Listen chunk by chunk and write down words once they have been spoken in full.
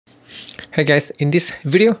Hey guys, in this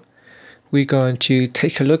video, we're going to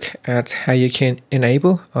take a look at how you can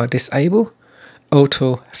enable or disable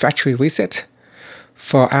auto factory reset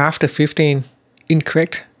for after 15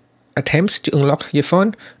 incorrect attempts to unlock your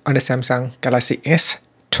phone on the Samsung Galaxy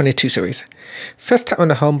S22 series. First, tap on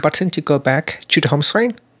the home button to go back to the home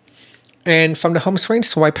screen. And from the home screen,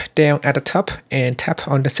 swipe down at the top and tap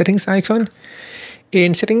on the settings icon.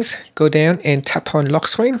 In settings, go down and tap on lock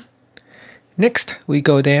screen. Next, we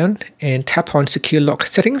go down and tap on Secure Lock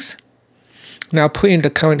Settings. Now put in the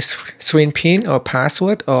current screen pin or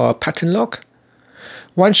password or pattern lock.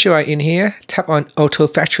 Once you are in here, tap on Auto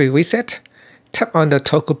Factory Reset. Tap on the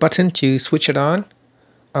toggle button to switch it on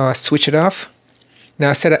or switch it off.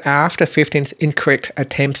 Now set it after 15 incorrect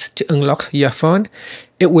attempts to unlock your phone,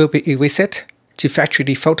 it will be reset to factory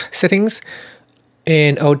default settings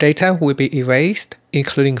and all data will be erased,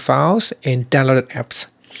 including files and downloaded apps.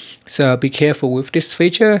 So be careful with this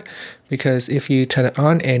feature, because if you turn it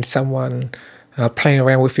on and someone playing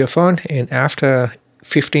around with your phone and after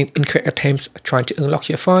 15 incorrect attempts trying to unlock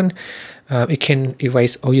your phone, it can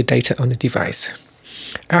erase all your data on the device.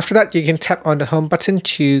 After that, you can tap on the home button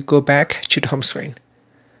to go back to the home screen.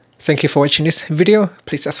 Thank you for watching this video.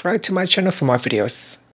 Please subscribe to my channel for more videos.